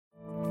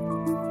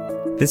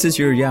This is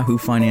your Yahoo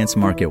Finance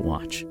Market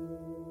Watch.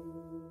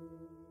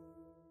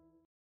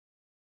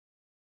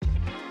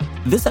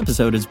 This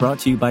episode is brought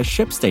to you by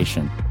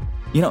ShipStation.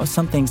 You know,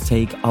 some things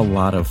take a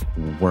lot of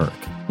work,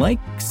 like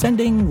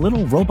sending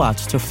little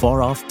robots to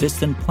far-off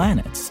distant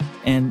planets.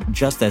 And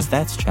just as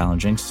that's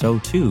challenging, so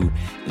too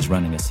is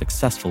running a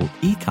successful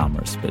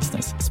e-commerce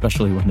business,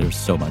 especially when there's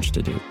so much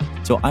to do.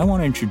 So I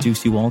want to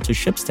introduce you all to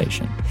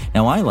ShipStation.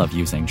 Now, I love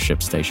using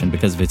ShipStation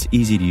because of its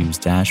easy-to-use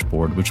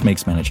dashboard, which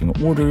makes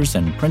managing orders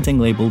and printing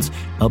labels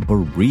a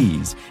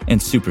breeze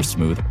and super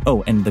smooth.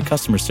 Oh, and the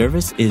customer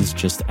service is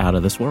just out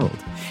of this world.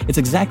 It's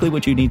exactly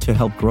what you need to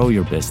help grow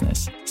your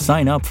business.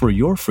 Sign up for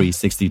your free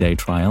 60-day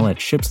trial at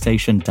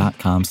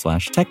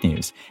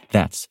shipstation.com/technews.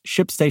 That's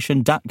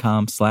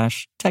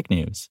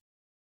shipstation.com/technews.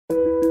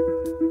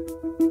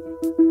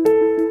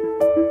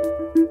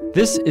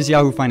 This is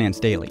Yahoo Finance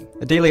Daily,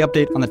 a daily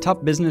update on the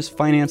top business,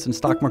 finance, and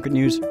stock market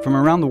news from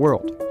around the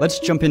world. Let's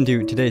jump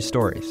into today's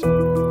stories.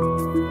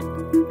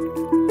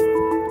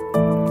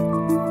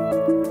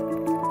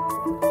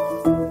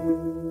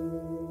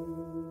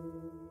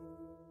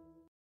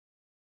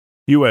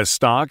 U.S.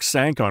 stocks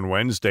sank on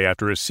Wednesday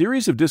after a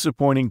series of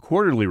disappointing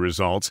quarterly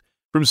results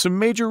from some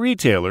major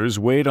retailers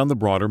weighed on the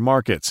broader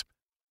markets.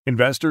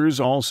 Investors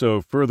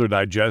also further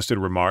digested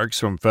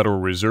remarks from Federal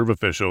Reserve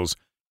officials,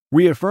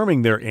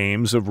 reaffirming their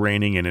aims of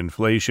reining in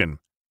inflation.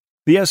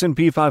 The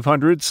S&P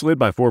 500 slid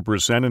by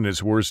 4% in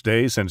its worst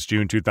day since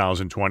June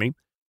 2020,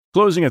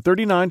 closing at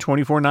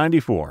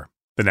 3924.94.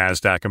 The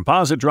Nasdaq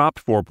Composite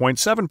dropped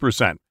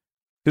 4.7%.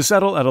 to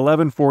settle at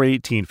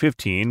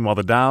 11,418.15, while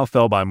the Dow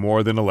fell by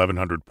more than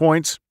 1,100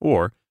 points,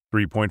 or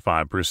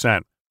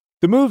 3.5%.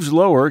 The moves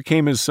lower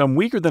came as some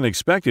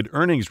weaker-than-expected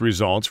earnings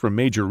results from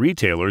major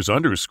retailers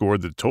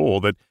underscored the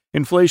toll that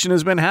inflation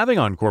has been having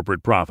on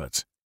corporate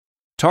profits.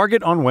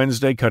 Target on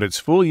Wednesday cut its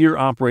full-year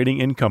operating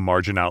income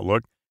margin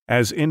outlook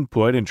as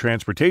input and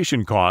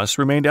transportation costs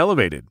remained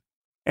elevated,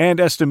 and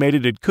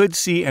estimated it could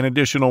see an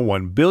additional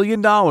 $1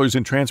 billion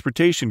in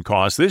transportation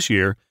costs this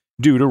year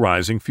due to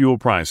rising fuel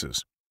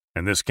prices.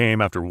 And this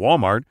came after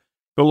Walmart,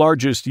 the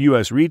largest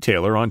U.S.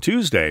 retailer, on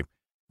Tuesday,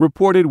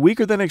 reported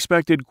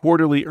weaker-than-expected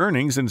quarterly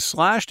earnings and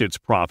slashed its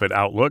profit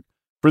outlook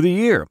for the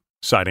year,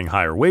 citing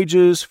higher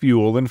wages,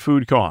 fuel, and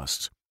food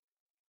costs.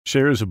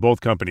 Shares of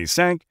both companies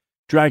sank,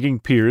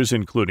 dragging peers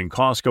including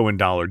Costco and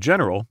Dollar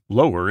General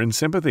lower in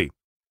sympathy.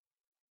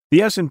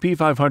 The S&P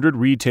 500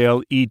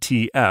 Retail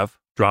ETF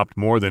dropped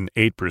more than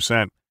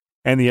 8%,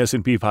 and the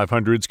S&P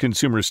 500's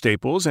consumer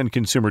staples and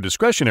consumer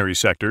discretionary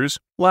sectors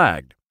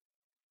lagged.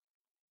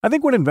 I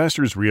think what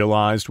investors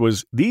realized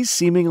was these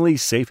seemingly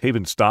safe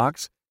haven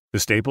stocks, the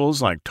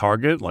staples like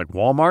Target, like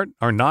Walmart,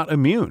 are not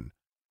immune,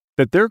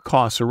 that their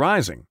costs are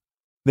rising.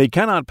 They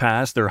cannot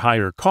pass their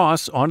higher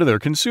costs onto their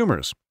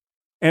consumers.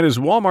 And as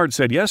Walmart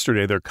said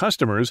yesterday, their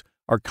customers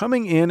are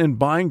coming in and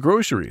buying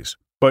groceries,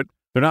 but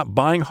they're not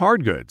buying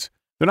hard goods.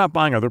 They're not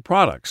buying other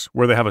products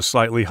where they have a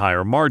slightly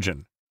higher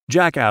margin.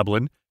 Jack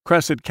Ablin,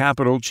 Crescent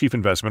Capital Chief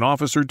Investment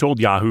Officer, told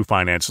Yahoo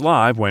Finance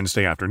Live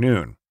Wednesday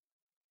afternoon.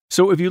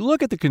 So if you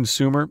look at the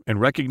consumer and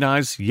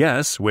recognize,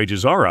 yes,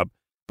 wages are up,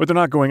 but they're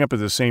not going up at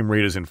the same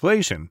rate as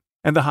inflation,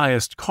 and the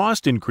highest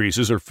cost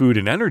increases are food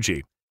and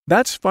energy,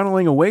 that's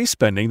funneling away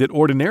spending that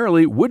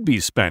ordinarily would be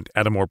spent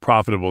at a more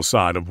profitable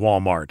side of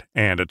Walmart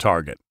and a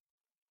Target.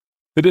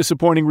 The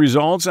disappointing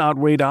results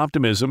outweighed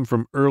optimism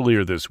from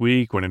earlier this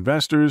week when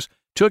investors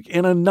took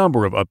in a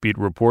number of upbeat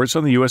reports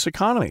on the U.S.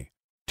 economy.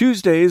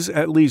 Tuesday's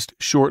at least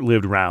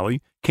short-lived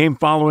rally came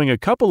following a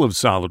couple of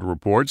solid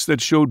reports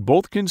that showed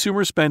both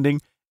consumer spending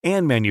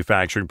and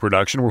manufacturing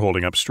production were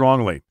holding up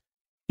strongly.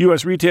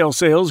 U.S. retail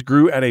sales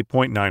grew at a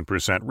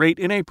 0.9% rate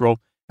in April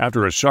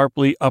after a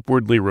sharply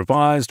upwardly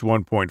revised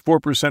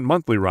 1.4%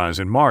 monthly rise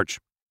in March,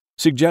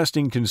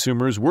 suggesting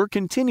consumers were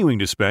continuing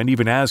to spend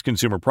even as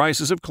consumer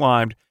prices have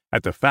climbed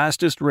at the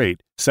fastest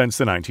rate since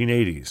the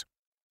 1980s.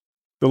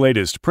 The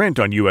latest print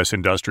on U.S.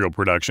 industrial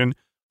production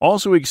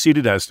also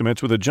exceeded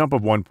estimates with a jump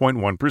of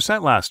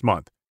 1.1% last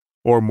month,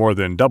 or more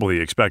than double the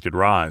expected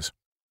rise.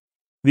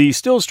 The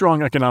still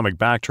strong economic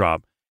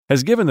backdrop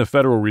has given the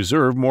Federal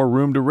Reserve more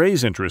room to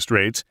raise interest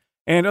rates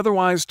and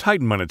otherwise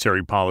tighten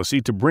monetary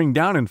policy to bring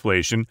down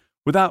inflation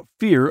without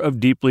fear of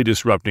deeply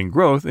disrupting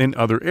growth in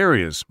other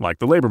areas, like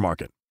the labor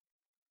market.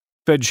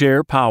 Fed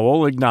Chair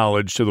Powell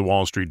acknowledged to the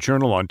Wall Street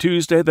Journal on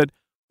Tuesday that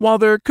while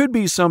there could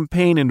be some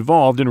pain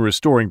involved in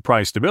restoring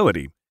price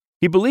stability,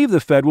 he believed the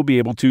Fed will be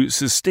able to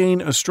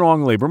sustain a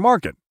strong labor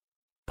market.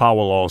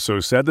 Powell also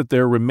said that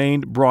there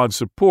remained broad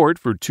support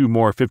for 2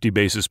 more 50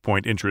 basis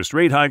point interest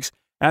rate hikes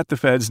at the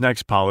Fed's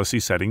next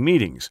policy-setting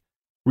meetings,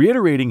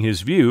 reiterating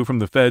his view from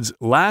the Fed's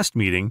last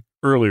meeting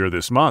earlier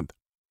this month.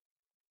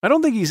 I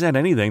don't think he said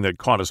anything that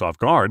caught us off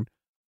guard,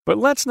 but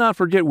let's not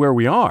forget where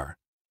we are.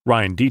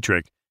 Ryan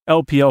Dietrich,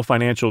 LPL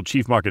Financial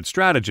Chief Market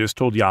Strategist,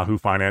 told Yahoo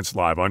Finance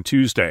Live on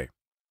Tuesday,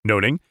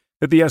 noting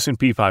that the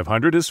S&P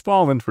 500 has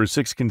fallen for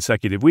 6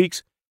 consecutive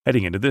weeks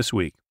heading into this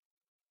week.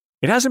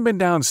 It hasn't been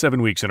down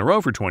 7 weeks in a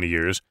row for 20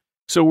 years,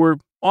 so we're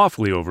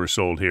awfully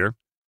oversold here.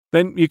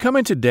 Then you come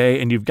in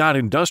today and you've got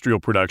industrial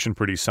production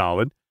pretty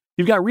solid,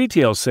 You've got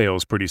retail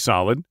sales pretty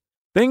solid.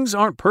 Things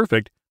aren't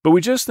perfect, but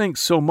we just think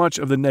so much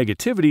of the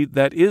negativity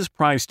that is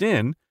priced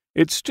in,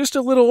 it's just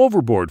a little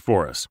overboard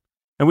for us.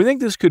 And we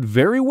think this could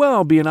very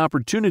well be an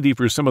opportunity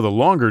for some of the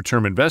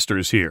longer-term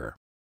investors here.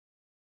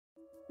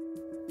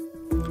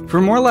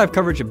 For more live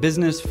coverage of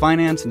business,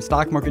 finance, and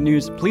stock market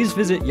news, please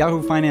visit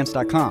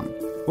yahoofinance.com.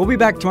 We'll be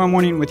back tomorrow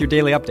morning with your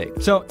daily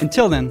update. So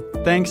until then,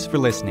 thanks for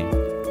listening.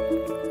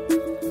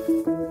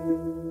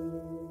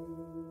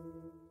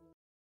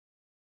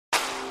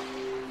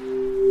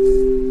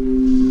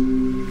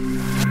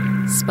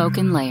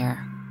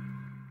 SpokenLayer.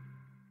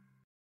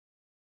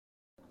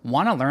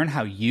 Want to learn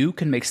how you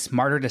can make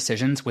smarter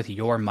decisions with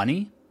your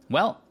money?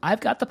 Well, I've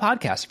got the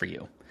podcast for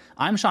you.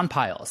 I'm Sean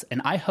Piles,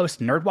 and I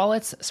host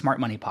NerdWallet's Smart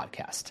Money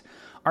Podcast.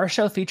 Our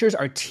show features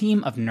our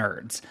team of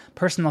nerds,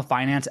 personal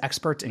finance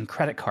experts in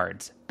credit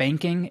cards,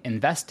 banking,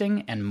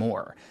 investing, and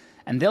more.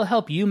 And they'll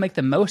help you make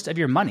the most of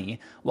your money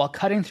while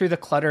cutting through the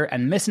clutter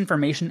and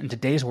misinformation in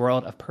today's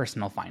world of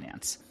personal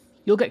finance.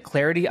 You'll get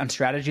clarity on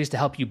strategies to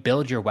help you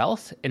build your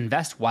wealth,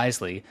 invest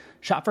wisely,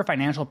 shop for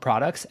financial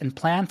products, and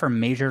plan for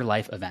major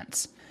life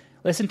events.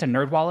 Listen to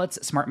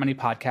NerdWallet's Smart Money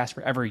Podcast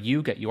wherever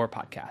you get your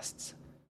podcasts.